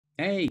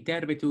Hey,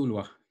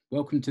 tervetuloa.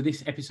 Welcome to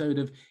this episode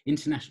of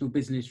International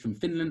Business from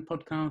Finland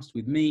podcast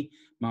with me,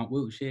 Mark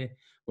Wiltshire,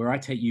 where I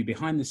take you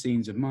behind the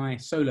scenes of my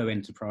solo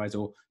enterprise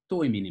or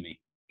toiminimi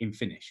in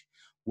Finnish,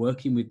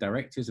 working with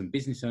directors and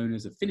business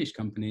owners of Finnish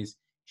companies,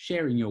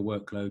 sharing your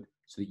workload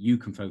so that you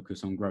can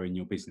focus on growing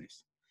your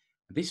business.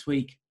 This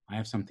week, I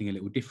have something a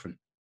little different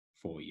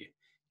for you.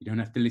 You don't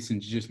have to listen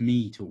to just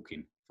me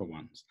talking for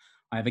once.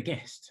 I have a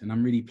guest, and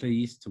I'm really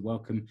pleased to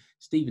welcome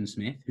Stephen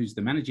Smith, who's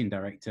the Managing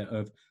Director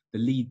of the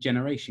Lead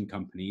Generation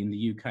Company in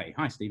the UK.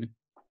 Hi, Stephen.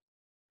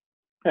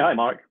 Yeah, hi,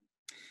 Mark.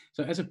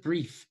 So as a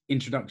brief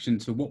introduction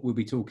to what we'll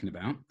be talking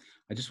about,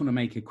 I just want to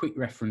make a quick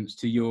reference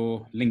to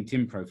your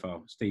LinkedIn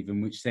profile,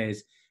 Stephen, which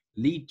says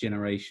lead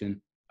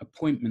generation,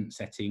 appointment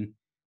setting,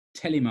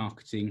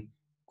 telemarketing,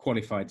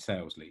 qualified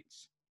sales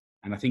leads.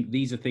 And I think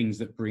these are things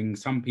that bring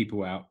some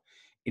people out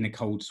in a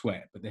cold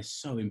sweat, but they're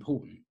so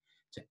important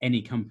to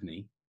any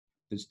company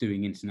that's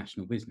doing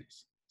international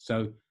business.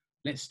 So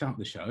let's start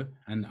the show,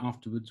 and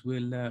afterwards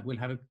we'll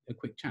have a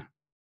quick chat.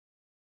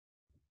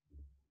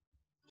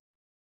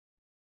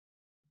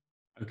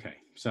 Okay,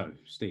 so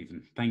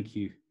Stephen, thank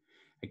you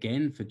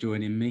again for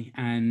joining me.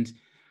 And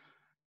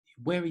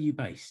where are you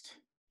based,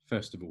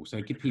 first of all? So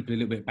give people a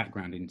little bit of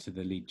background into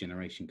the Lead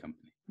Generation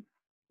Company.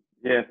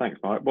 Yeah, thanks,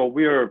 Mark. Well,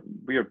 we are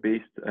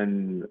based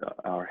in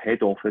our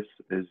head office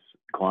is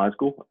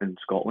Glasgow in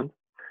Scotland,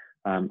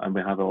 and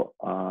we have a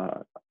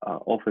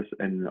office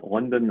in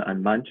London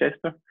and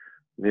Manchester.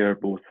 They are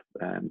both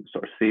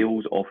sort of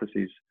sales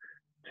offices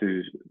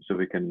so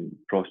we can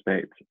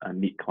prospect and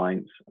meet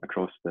clients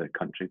across the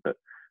country. But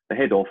the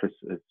head office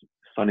is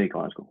sunny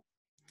Glasgow.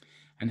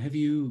 And have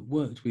you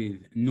worked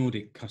with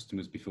Nordic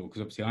customers before?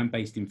 Because obviously I'm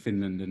based in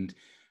Finland, and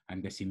I'm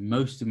guessing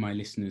most of my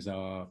listeners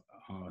are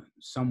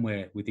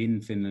somewhere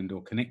within Finland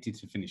or connected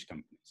to Finnish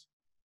companies.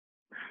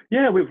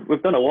 Yeah,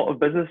 we've done a lot of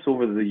business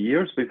over the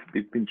years.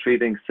 We've been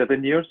trading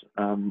 7 years.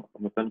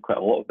 We've done quite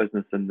a lot of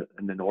business in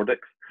the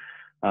Nordics,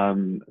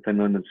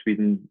 Finland and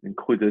Sweden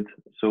included.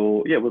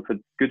 So yeah, we've had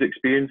good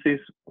experiences.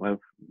 We've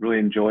really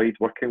enjoyed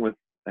working with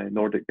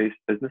Nordic-based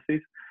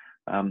businesses.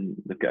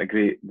 They've got a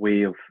great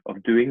way of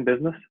doing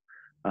business,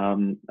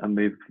 and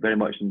we've very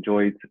much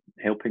enjoyed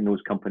helping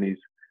those companies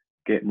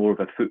get more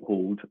of a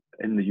foothold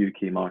in the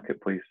UK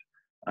marketplace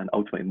and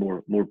ultimately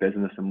more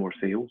business and more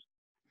sales.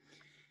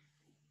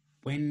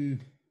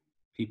 When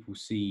people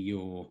see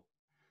your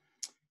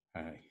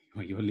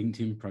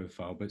LinkedIn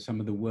profile, but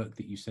some of the work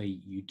that you say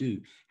you do,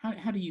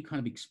 how do you kind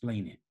of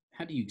explain it?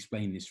 How do you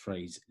explain this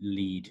phrase,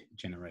 lead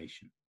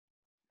generation?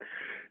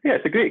 Yeah,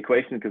 it's a great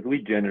question because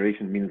lead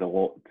generation means a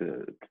lot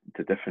to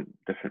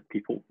different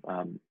people.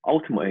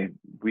 Ultimately,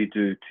 we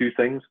do two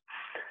things.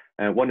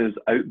 One is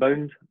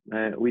outbound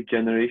lead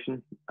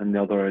generation, and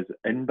the other is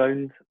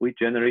inbound lead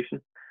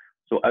generation.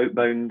 So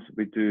outbound,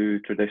 we do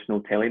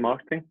traditional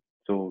telemarketing.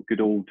 So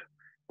good old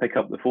pick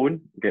up the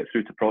phone, get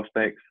through to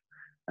prospects,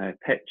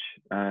 pitch,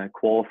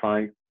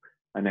 qualify,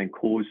 and then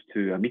close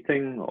to a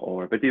meeting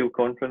or a video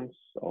conference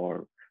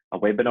or a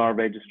webinar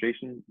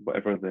registration,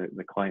 whatever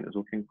the client is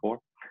looking for.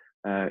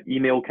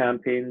 Email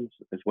campaigns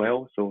as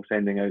well, so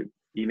sending out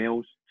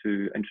emails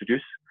to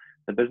introduce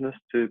the business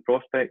to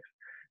prospects,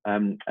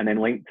 and then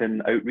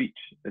LinkedIn outreach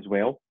as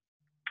well.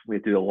 We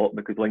do a lot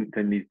because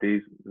LinkedIn these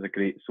days is a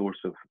great source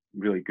of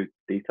really good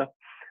data.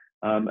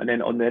 And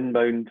then on the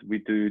inbound, we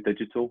do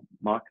digital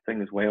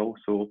marketing as well.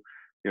 So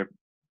your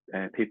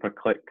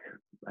pay-per-click,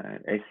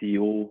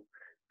 SEO,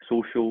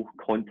 social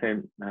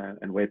content,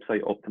 and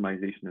website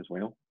optimization as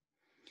well.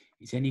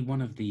 Is any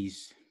one of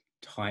these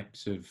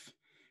types of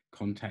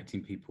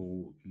contacting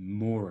people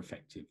more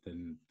effective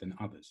than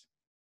others?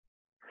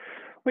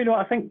 Well,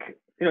 I think,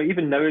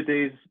 even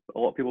nowadays, a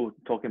lot of people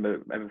talking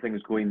about everything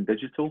is going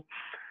digital.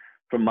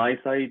 From my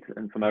side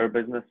and from our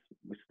business,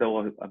 we're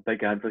still a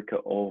big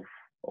advocate of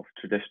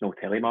traditional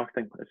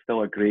telemarketing. It's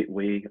still a great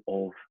way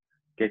of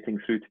getting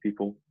through to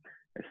people.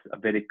 It's a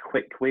very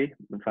quick way,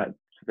 in fact,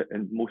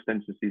 in most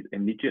instances,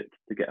 immediate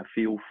to get a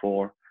feel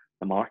for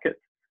the market.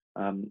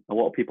 A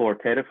lot of people are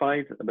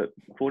terrified about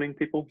phoning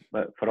people,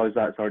 but for us,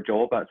 that's our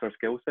job, that's our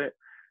skill set.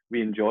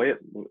 We enjoy it.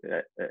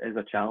 It is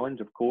a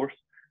challenge, of course,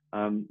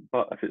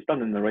 but if it's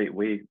done in the right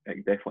way,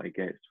 it definitely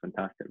gets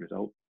fantastic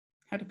results.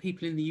 How do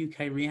people in the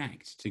UK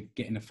react to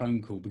getting a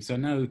phone call? Because I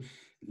know,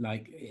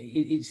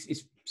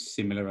 it's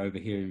similar over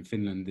here in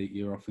Finland that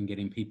you're often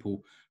getting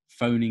people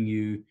phoning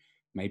you,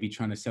 maybe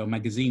trying to sell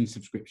magazine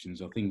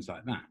subscriptions or things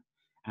like that.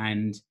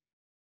 And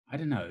I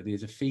don't know,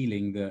 there's a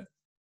feeling that,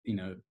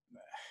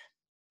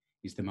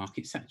 is the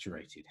market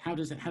saturated? How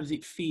does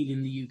it feel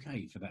in the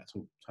UK for that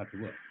type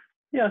of work?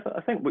 Yeah,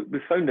 I think we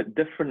found it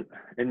different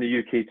in the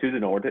UK to the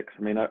Nordics.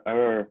 I mean,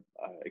 our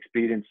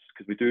experience,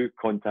 because we do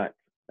contact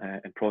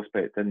and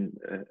prospect in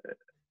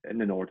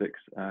the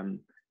Nordics,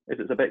 is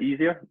it's a bit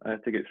easier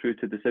to get through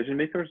to decision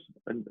makers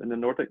in the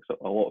Nordics.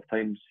 A lot of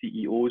times,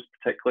 CEOs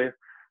particularly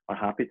are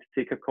happy to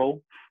take a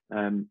call.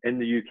 In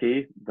the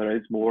UK, there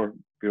is more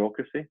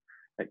bureaucracy.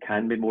 It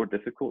can be more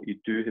difficult. You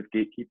do have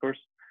gatekeepers.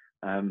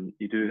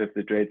 You do have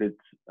the dreaded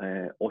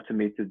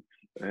automated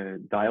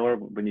dialer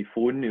when you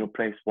phone.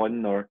 Press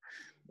 1 or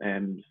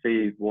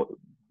say what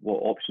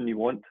option you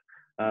want.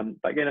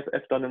 But again,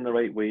 if done in the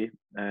right way,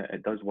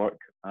 it does work.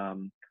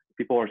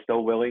 People are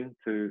still willing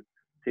to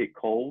take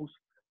calls.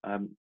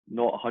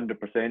 Not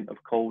 100%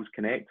 of calls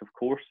connect, of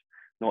course.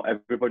 Not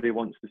everybody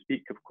wants to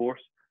speak, of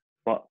course,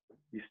 but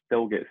you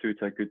still get through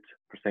to a good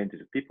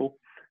percentage of people.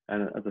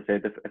 And as I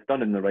said, if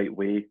done in the right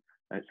way,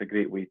 it's a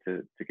great way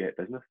to get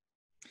business.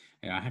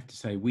 Yeah, I have to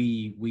say,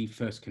 we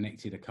first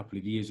connected a couple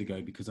of years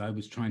ago because I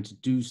was trying to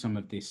do some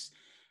of this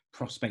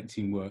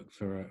prospecting work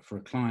for a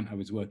client I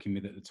was working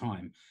with at the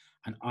time,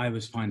 and I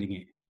was finding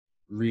it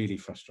really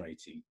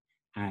frustrating,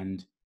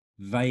 and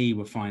they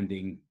were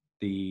finding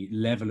the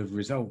level of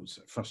results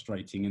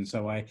frustrating. And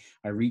so I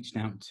reached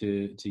out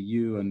to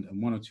you and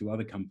one or two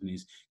other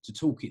companies to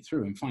talk it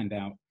through and find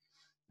out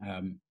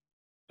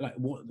like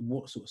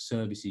what sort of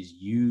services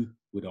you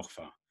would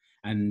offer,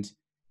 and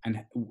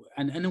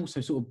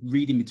also sort of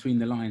reading between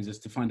the lines as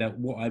to find out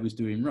what I was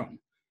doing wrong.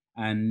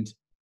 And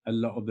a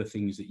lot of the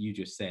things that you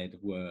just said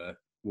were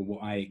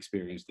what I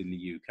experienced in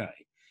the UK.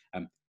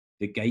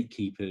 The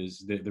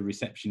gatekeepers, the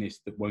receptionists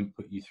that won't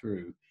put you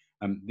through.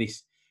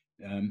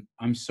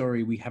 I'm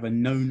sorry, we have a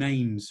no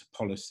names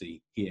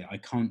policy here. I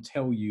can't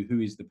tell you who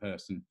is the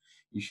person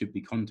you should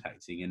be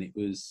contacting. And it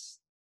was,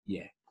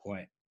 yeah,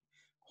 quite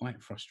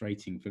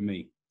frustrating for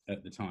me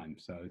at the time.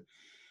 So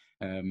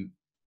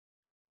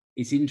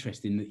it's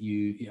interesting that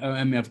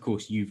I mean, of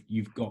course,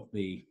 you've got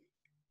the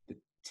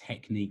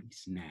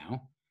techniques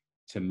now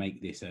to make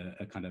this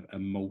a kind of a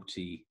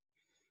multi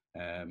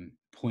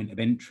point of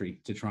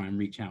entry to try and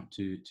reach out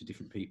to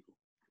different people.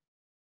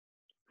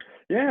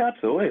 Yeah,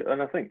 absolutely.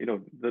 And I think,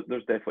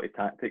 there's definitely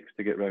tactics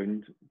to get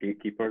around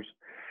gatekeepers.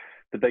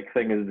 The big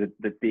thing is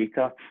the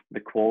data, the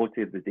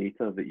quality of the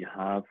data that you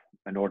have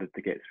in order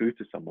to get through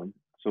to someone.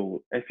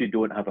 So if you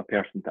don't have a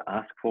person to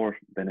ask for,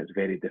 then it's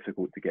very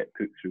difficult to get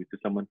put through to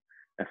someone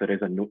if there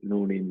is a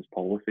no names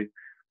policy.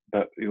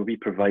 But we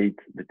provide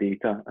the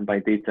data, and by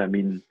data I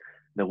mean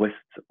the list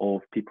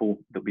of people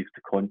that we have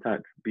to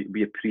contact.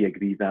 We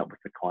pre-agree that with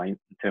the client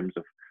in terms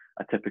of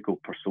a typical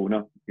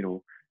persona,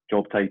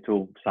 job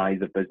title,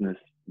 size of business,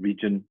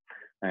 region,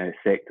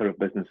 sector of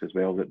business as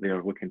well that they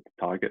are looking to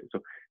target. So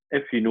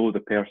if you know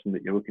the person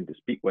that you're looking to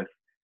speak with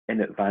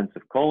in advance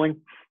of calling,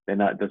 then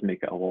that does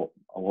make it a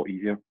lot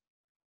easier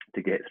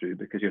to get through,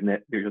 because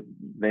you're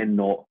then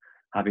not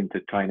having to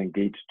try and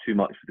engage too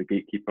much with the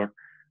gatekeeper.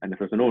 And if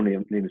there's a no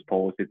names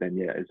policy, then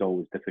yeah, it's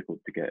always difficult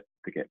to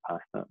get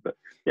past that. But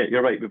yeah,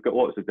 you're right. We've got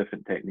lots of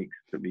different techniques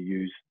that we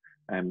use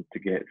to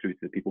get through to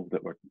the people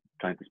that we're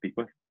trying to speak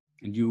with.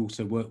 And you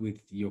also work with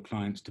your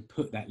clients to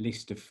put that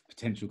list of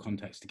potential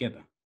contacts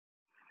together.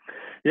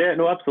 Yeah,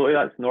 no, absolutely.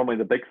 That's normally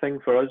the big thing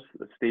for us.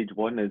 Stage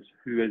one is,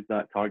 who is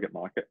that target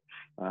market?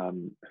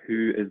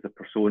 Who is the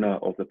persona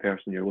of the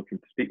person you're looking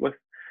to speak with?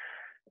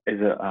 Is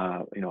it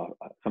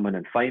someone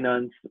in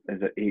finance?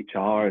 Is it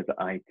HR? Is it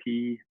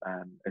IT?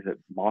 Is it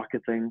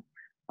marketing?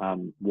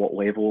 What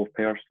level of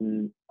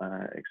person,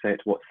 etc.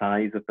 What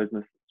size of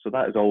business? So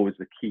that is always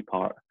the key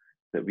part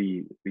that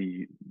we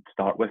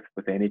start with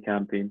any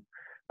campaign,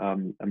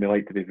 and we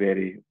like to be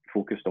very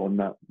focused on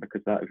that,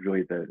 because that is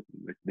really the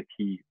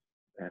key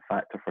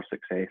factor for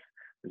success,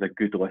 is a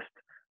good list,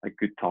 a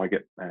good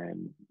target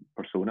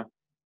persona.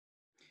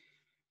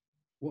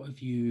 What have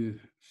you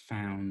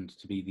found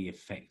to be the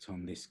effect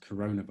on this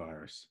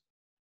coronavirus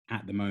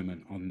at the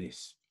moment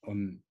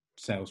on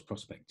sales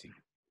prospecting?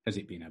 Has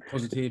it been a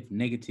positive,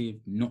 negative,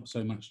 not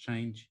so much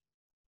change?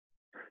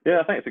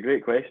 Yeah, I think it's a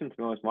great question, to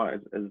be honest,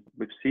 Mark. As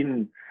we've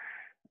seen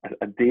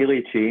a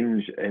daily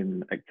change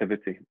in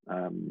activity.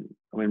 I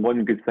mean,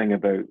 one good thing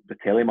about the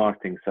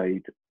telemarketing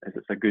side is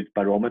it's a good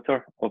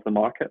barometer of the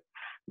market,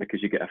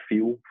 because you get a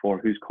feel for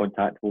who's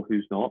contactable,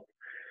 who's not.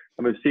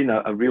 And we've seen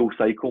a real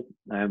cycle,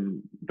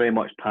 very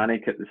much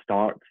panic at the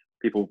start,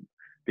 people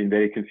being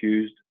very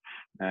confused,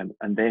 and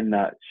then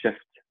that shift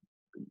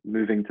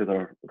moving to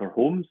their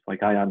homes,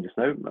 like I am just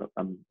now.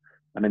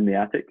 I'm in the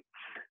attic,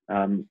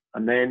 and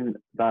then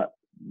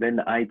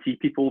the IT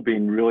people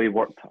being really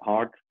worked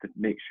hard to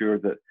make sure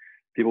that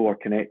people are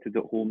connected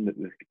at home, that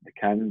they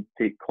can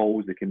take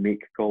calls, they can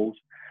make calls.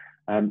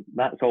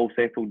 That's all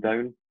settled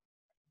down,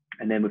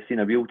 and then we've seen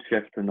a real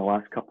shift in the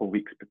last couple of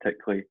weeks,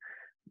 particularly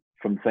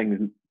from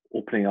things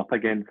opening up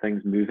again,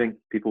 things moving,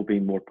 people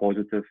being more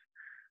positive.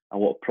 A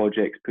lot of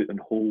projects put on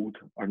hold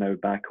are now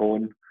back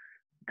on.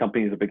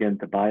 Companies are beginning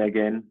to buy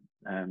again.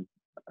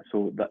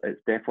 So that it's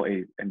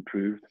definitely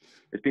improved.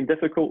 It's been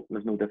difficult.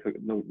 There's no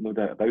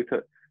doubt about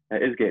it.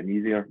 It is getting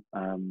easier,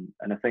 and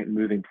I think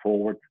moving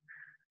forward,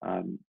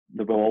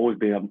 there will always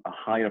be a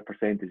higher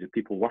percentage of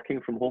people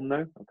working from home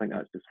now. I think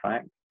that's just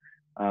fact,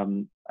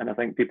 and I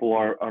think people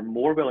are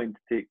more willing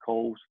to take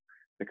calls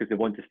because they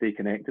want to stay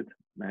connected.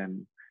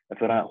 If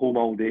they're at home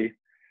all day,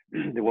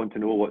 they want to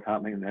know what's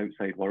happening in the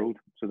outside world,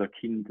 so they're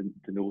keen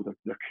to know.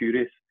 They're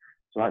curious.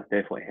 So that's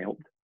definitely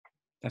helped.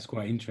 That's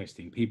quite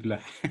interesting. People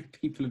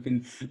people have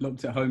been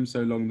locked at home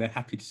so long, they're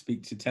happy to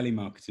speak to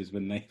telemarketers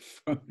when they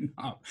phone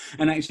up.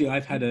 And actually,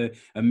 I've had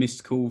a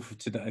missed call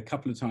today, a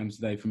couple of times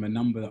today, from a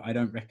number that I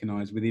don't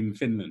recognise within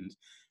Finland.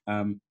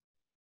 I'm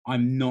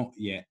not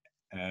yet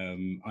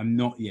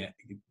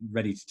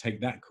ready to take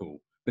that call,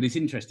 but it's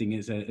interesting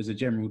as a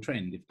general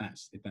trend, if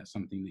that's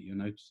something that you're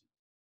noticing.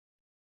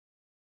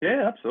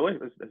 Yeah,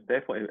 absolutely. It's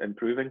definitely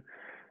improving.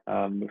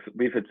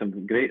 We've had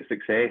some great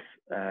success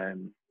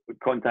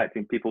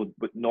contacting people,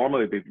 but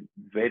normally would be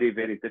very,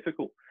 very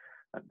difficult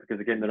because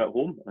again they're at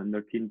home and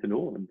they're keen to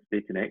know and stay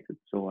connected.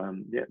 So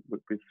yeah,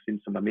 we've seen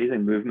some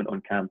amazing movement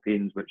on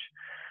campaigns which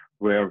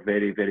were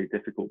very, very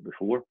difficult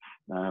before,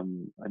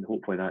 and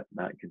hopefully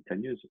that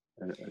continues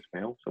as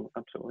well. So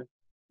absolutely.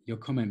 Your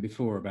comment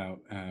before about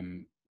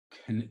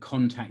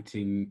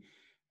contacting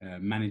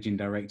managing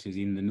directors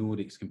in the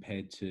Nordics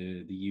compared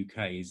to the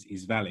UK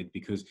is valid,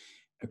 because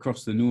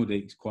across the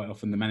Nordics, quite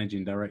often the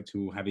managing director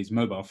will have his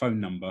mobile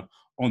phone number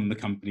on the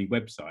company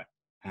website,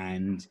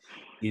 and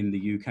in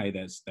the UK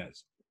that's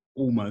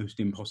almost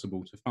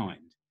impossible to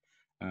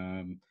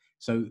find.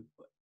 So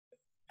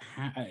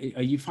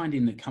are you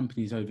finding that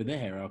companies over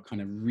there are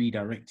kind of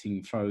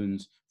redirecting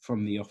phones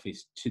from the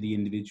office to the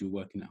individual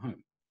working at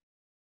home?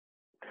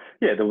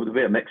 Yeah, there'll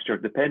be a mixture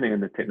depending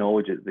on the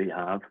technology that they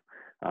have.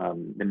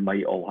 They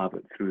might all have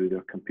it through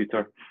their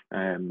computer,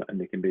 and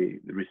they can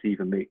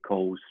receive and make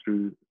calls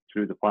through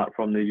the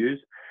platform they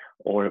use,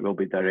 or it will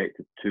be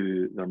directed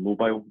to their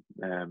mobile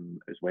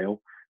as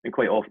well. And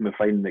quite often we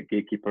find that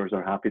gatekeepers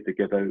are happy to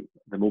give out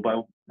the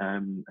mobile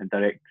and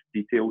direct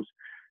details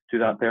to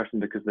that person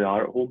because they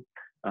are at home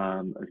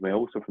as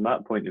well. So from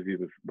that point of view,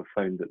 we've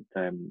found that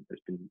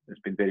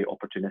it's been very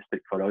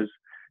opportunistic for us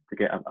to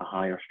get a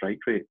higher strike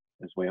rate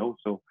as well.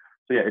 So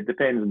yeah, it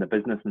depends on the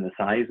business and the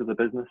size of the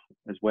business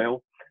as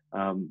well.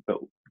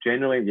 But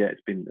generally, yeah,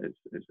 it's been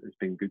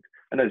good.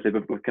 And as I say,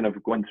 we've kind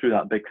of gone through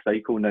that big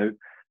cycle now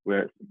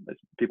where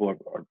people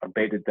are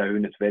bedded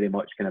down. It's very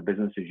much kind of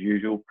business as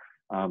usual.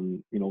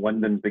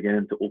 London's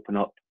beginning to open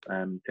up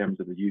in terms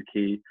of the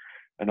UK,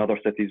 and other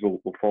cities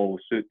will follow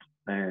suit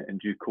in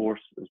due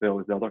course, as well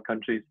as the other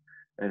countries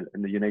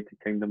in the United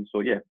Kingdom.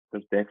 So yeah,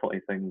 there's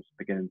definitely things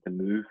beginning to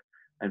move.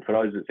 And for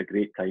us, it's a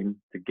great time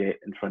to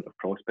get in front of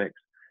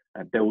prospects,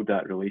 build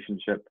that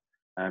relationship,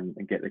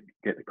 and get the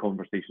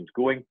conversations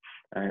going.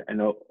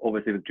 And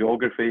obviously with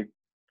geography,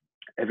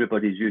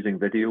 everybody's using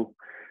video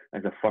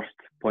as a first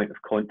point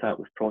of contact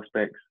with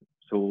prospects.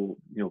 So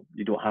you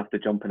don't have to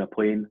jump in a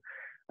plane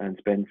and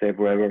spend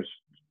several hours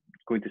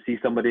going to see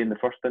somebody in the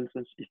first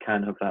instance. You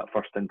can have that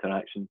first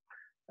interaction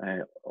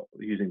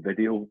using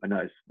video, and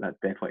that's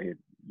definitely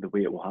the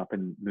way it will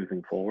happen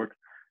moving forward.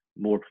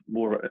 More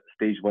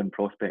stage one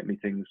prospect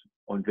meetings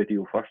on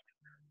video first,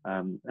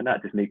 and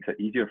that just makes it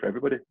easier for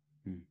everybody.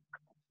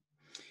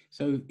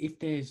 So if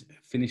there's a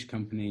Finnish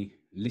company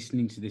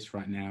listening to this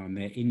right now and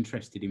they're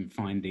interested in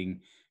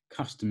finding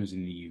customers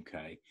in the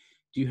UK,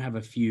 do you have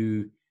a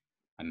few,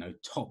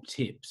 top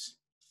tips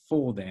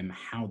for them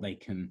how they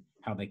can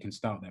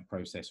start that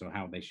process, or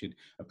how they should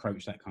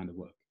approach that kind of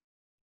work?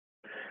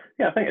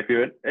 Yeah, I think if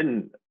you're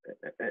in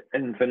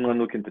Finland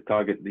looking to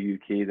target the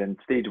UK, then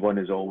stage one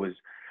is always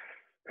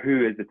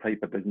who is the type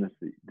of business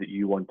that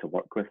you want to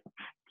work with.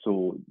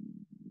 So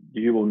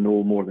you will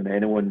know more than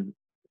anyone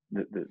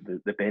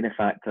the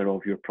benefactor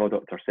of your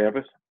product or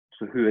service.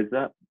 So who is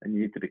that? And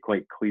you need to be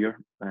quite clear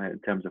in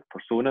terms of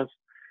personas.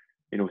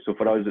 So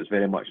for us, it's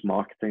very much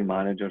marketing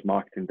managers,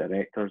 marketing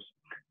directors.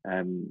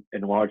 In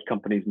large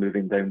companies,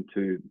 moving down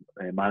to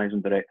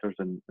managing directors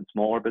in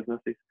smaller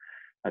businesses.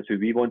 That's who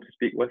we want to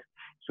speak with.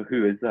 So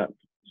who is that?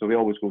 So we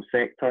always go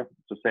sector.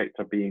 So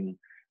sector being,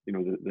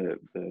 the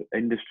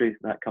industry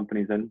that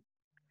company's in,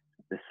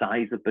 the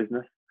size of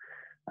business,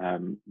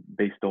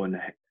 based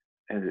on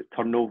is it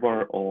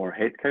turnover or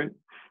headcount,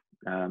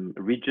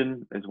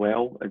 region as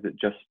well. Is it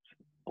just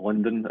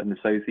London and the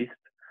southeast,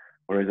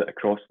 or is it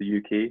across the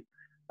UK?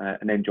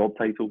 And then job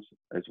titles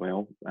as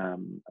well,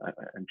 and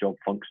job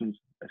functions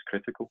is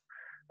critical.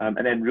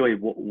 And then really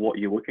what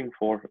you're looking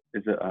for.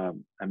 Is it a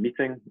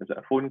meeting? Is it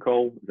a phone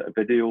call? Is it a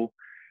video?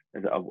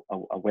 Is it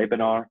a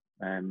webinar?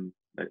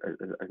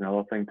 Is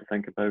another thing to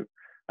think about.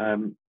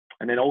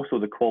 And then also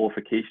the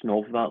qualification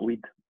of that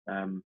lead.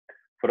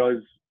 For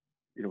us,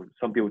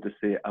 some people just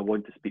say, I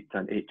want to speak to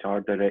an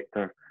HR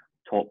director,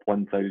 top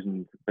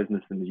 1,000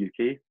 business in the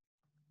UK.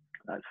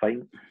 That's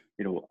fine.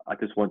 I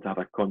just want to have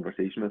a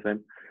conversation with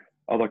them.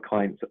 Other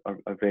clients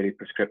are very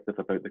prescriptive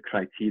about the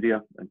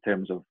criteria in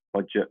terms of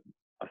budget,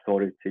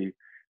 authority,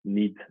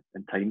 need,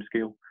 and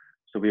timescale.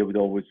 So we would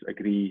always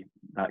agree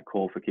that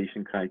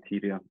qualification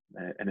criteria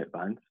in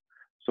advance.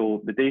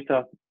 So the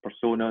data,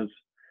 personas,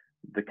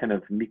 the kind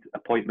of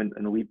appointment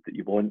and lead that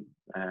you want,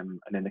 and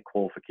then the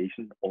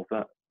qualification of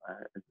that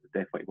is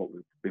definitely what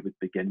we would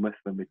begin with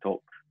when we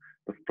talk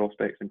with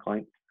prospects and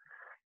clients.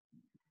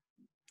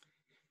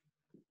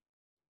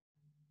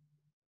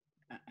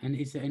 And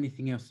is there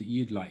anything else that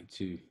you'd like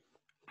to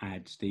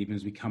add, Stephen,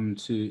 as we come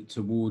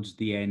towards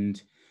the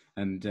end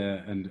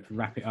and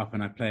wrap it up,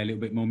 and I play a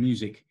little bit more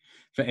music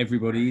for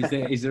everybody.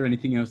 Is there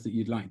anything else that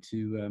you'd like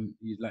to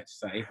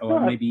say, or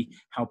maybe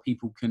how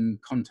people can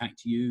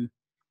contact you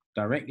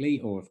directly,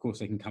 or of course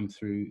they can come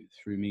through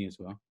me as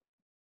well?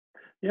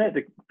 Yeah,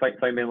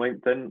 find me on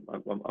LinkedIn. I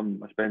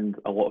spend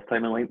a lot of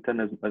time on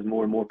LinkedIn, as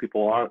more and more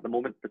people are at the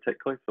moment,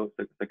 particularly. So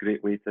it's a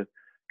great way to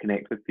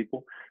connect with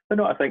people. But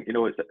no, I think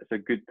it's a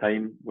good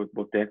time. We've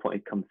definitely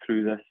come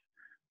through this,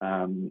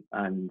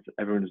 and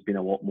everyone has been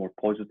a lot more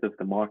positive.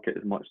 The market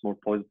is much more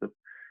positive,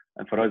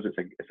 and for us,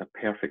 it's a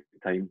perfect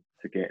time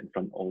to get in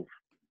front of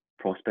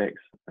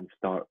prospects and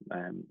start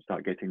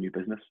getting new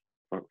business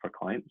for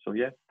clients. So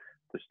yeah,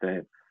 just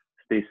stay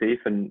safe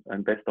and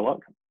best of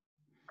luck.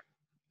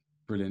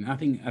 Brilliant. I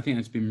think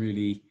that's been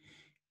really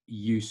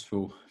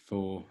useful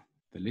for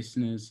the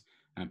listeners.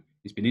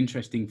 It's been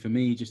interesting for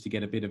me just to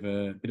get a bit of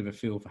a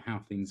feel for how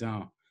things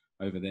are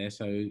over there.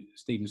 So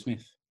Stephen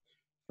Smith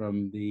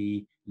from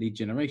the Lead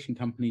Generation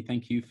Company,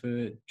 thank you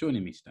for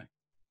joining me today.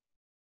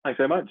 Thanks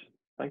very much.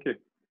 Thank you.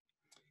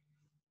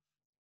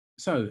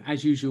 So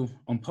as usual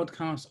on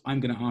podcasts, I'm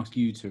going to ask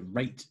you to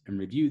rate and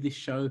review this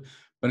show,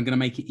 but I'm going to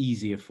make it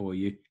easier for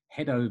you.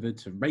 Head over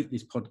to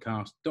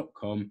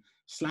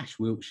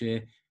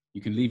ratethispodcast.com/Wiltshire.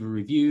 You can leave a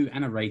review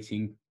and a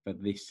rating for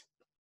this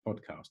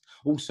podcast.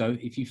 Also,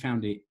 if you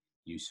found it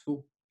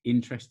useful,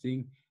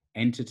 interesting,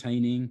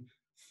 entertaining,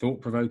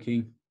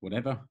 thought-provoking,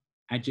 whatever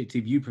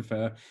adjective you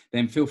prefer,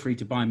 then feel free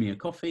to buy me a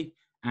coffee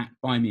at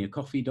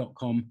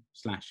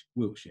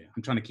buymeacoffee.com/Wiltshire.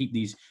 I'm trying to keep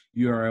these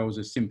URLs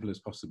as simple as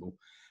possible.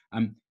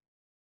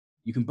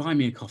 You can buy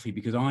me a coffee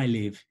because I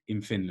live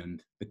in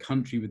Finland, the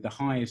country with the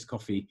highest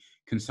coffee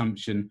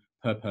consumption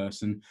per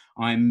person.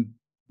 I'm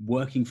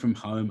working from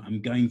home.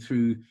 I'm going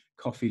through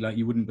coffee like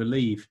you wouldn't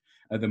believe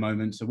at the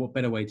moment. So what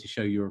better way to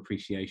show your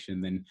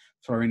appreciation than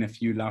throw in a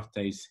few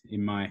lattes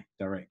in my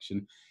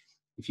direction?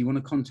 If you want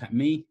to contact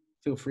me,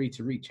 feel free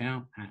to reach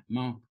out at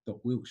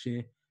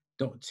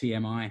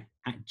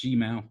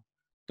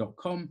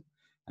mark.wiltshire.tmi@gmail.com.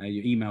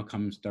 Your email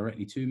comes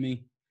directly to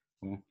me.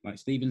 Or like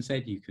Stephen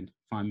said, you can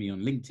find me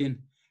on LinkedIn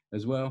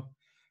as well.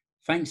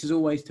 Thanks as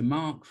always to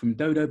Mark from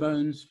Dodo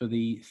Bones for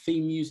the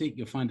theme music.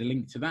 You'll find a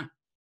link to that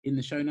in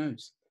the show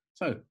notes.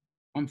 So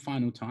one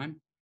final time,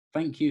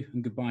 thank you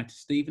and goodbye to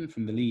Stephen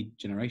from the Lead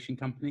Generation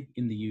Company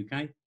in the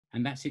UK.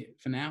 And that's it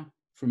for now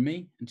from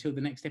me. Until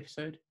the next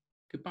episode,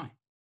 goodbye.